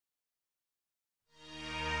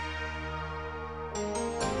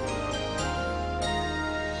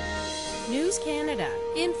News Canada.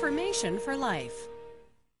 Information for life.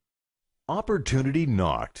 Opportunity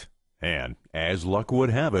knocked, and as luck would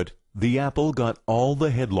have it, the apple got all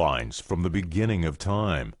the headlines from the beginning of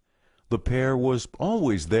time. The pear was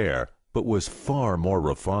always there, but was far more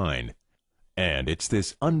refined. And it's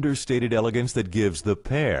this understated elegance that gives the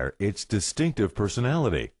pear its distinctive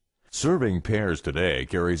personality. Serving pears today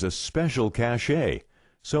carries a special cachet,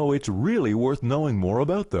 so it's really worth knowing more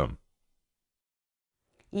about them.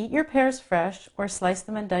 Eat your pears fresh or slice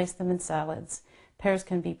them and dice them in salads. Pears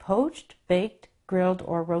can be poached, baked, grilled,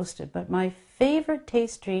 or roasted, but my favorite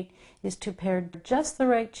taste treat is to pair just the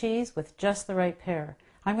right cheese with just the right pear.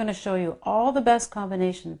 I'm going to show you all the best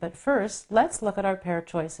combinations, but first, let's look at our pear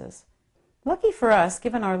choices. Lucky for us,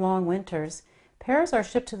 given our long winters, pears are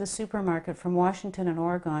shipped to the supermarket from Washington and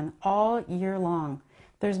Oregon all year long.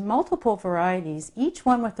 There's multiple varieties, each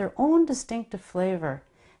one with their own distinctive flavor.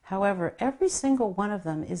 However, every single one of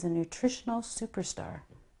them is a nutritional superstar.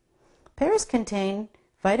 Pears contain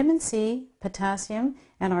vitamin C, potassium,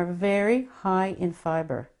 and are very high in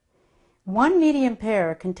fiber. One medium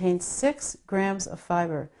pear contains 6 grams of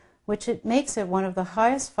fiber, which makes it one of the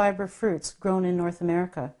highest fiber fruits grown in North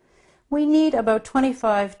America. We need about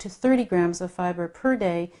 25 to 30 grams of fiber per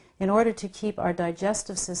day in order to keep our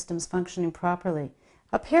digestive systems functioning properly.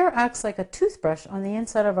 A pear acts like a toothbrush on the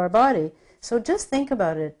inside of our body, so just think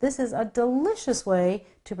about it. This is a delicious way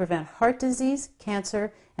to prevent heart disease,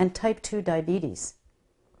 cancer, and type 2 diabetes.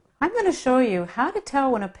 I'm going to show you how to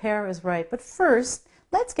tell when a pear is ripe, but first,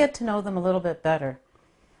 let's get to know them a little bit better.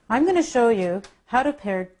 I'm going to show you how to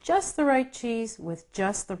pair just the right cheese with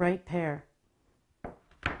just the right pear.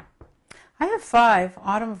 I have 5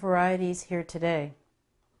 autumn varieties here today.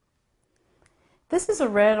 This is a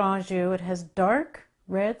red Anjou. It has dark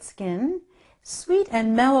red skin, sweet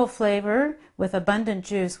and mellow flavor with abundant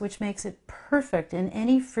juice, which makes it perfect in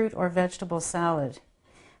any fruit or vegetable salad.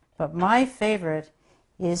 But my favorite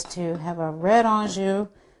is to have a red Anjou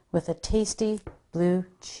with a tasty blue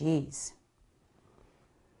cheese.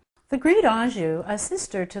 The green Anjou, a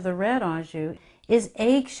sister to the red Anjou, is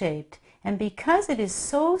egg-shaped, and because it is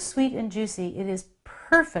so sweet and juicy, it is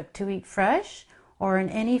perfect to eat fresh or in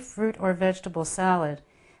any fruit or vegetable salad.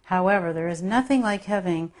 However, there is nothing like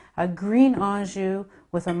having a green Anjou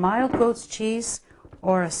with a mild goat's cheese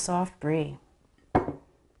or a soft brie.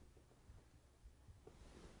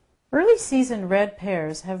 Early season red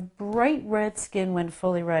pears have bright red skin when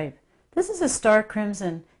fully ripe. This is a star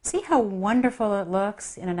crimson. See how wonderful it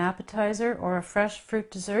looks in an appetizer or a fresh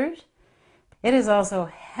fruit dessert? It is also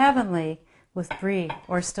heavenly with brie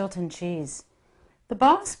or Stilton cheese. The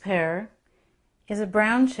boss pear is a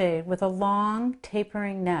brown shade with a long,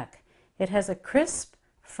 tapering neck. It has a crisp,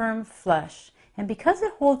 firm flesh, and because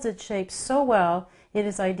it holds its shape so well, it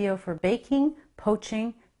is ideal for baking,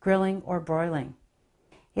 poaching, grilling, or broiling.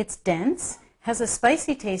 It's dense, has a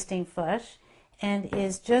spicy tasting flesh, and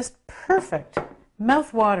is just perfect,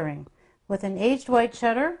 mouth-watering, with an aged white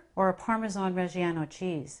cheddar or a Parmesan Reggiano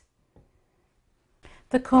cheese.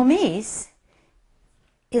 The comice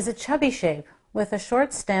is a chubby shape with a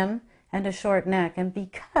short stem and a short neck, and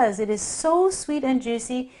because it is so sweet and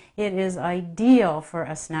juicy, it is ideal for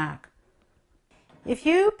a snack. If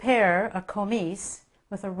you pair a comice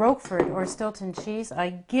with a Roquefort or Stilton cheese,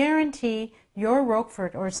 I guarantee your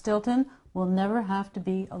Roquefort or Stilton will never have to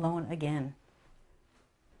be alone again.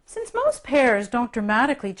 Since most pears don't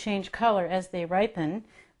dramatically change color as they ripen,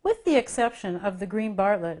 with the exception of the green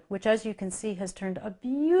Bartlett, which as you can see has turned a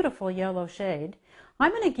beautiful yellow shade,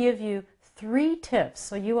 I'm going to give you 3 tips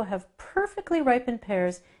so you will have perfectly ripened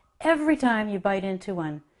pears every time you bite into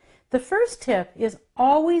one. The first tip is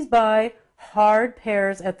always buy hard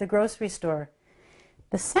pears at the grocery store.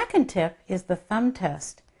 The second tip is the thumb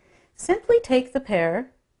test. Simply take the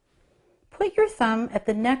pear, put your thumb at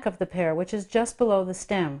the neck of the pear, which is just below the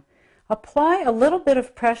stem. Apply a little bit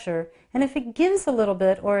of pressure, and if it gives a little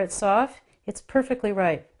bit or it's soft, it's perfectly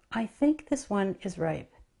ripe. I think this one is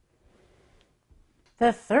ripe.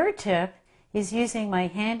 The third tip is using my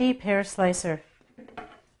handy pear slicer.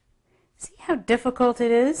 See how difficult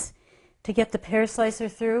it is to get the pear slicer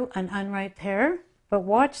through an unripe pear? But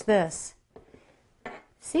watch this.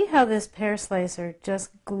 See how this pear slicer just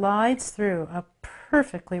glides through a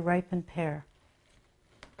perfectly ripened pear.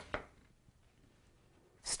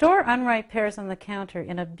 Store unripe pears on the counter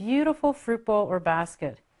in a beautiful fruit bowl or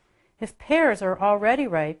basket. If pears are already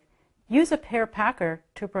ripe, use a pear packer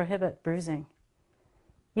to prohibit bruising.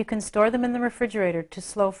 You can store them in the refrigerator to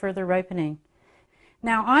slow further ripening.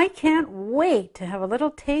 Now I can't wait to have a little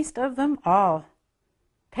taste of them all.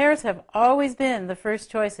 Pears have always been the first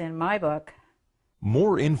choice in my book.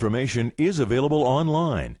 More information is available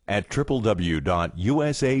online at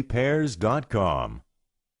www.usapairs.com.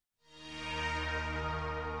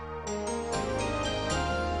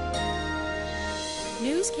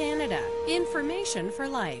 News Canada. Information for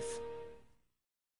life.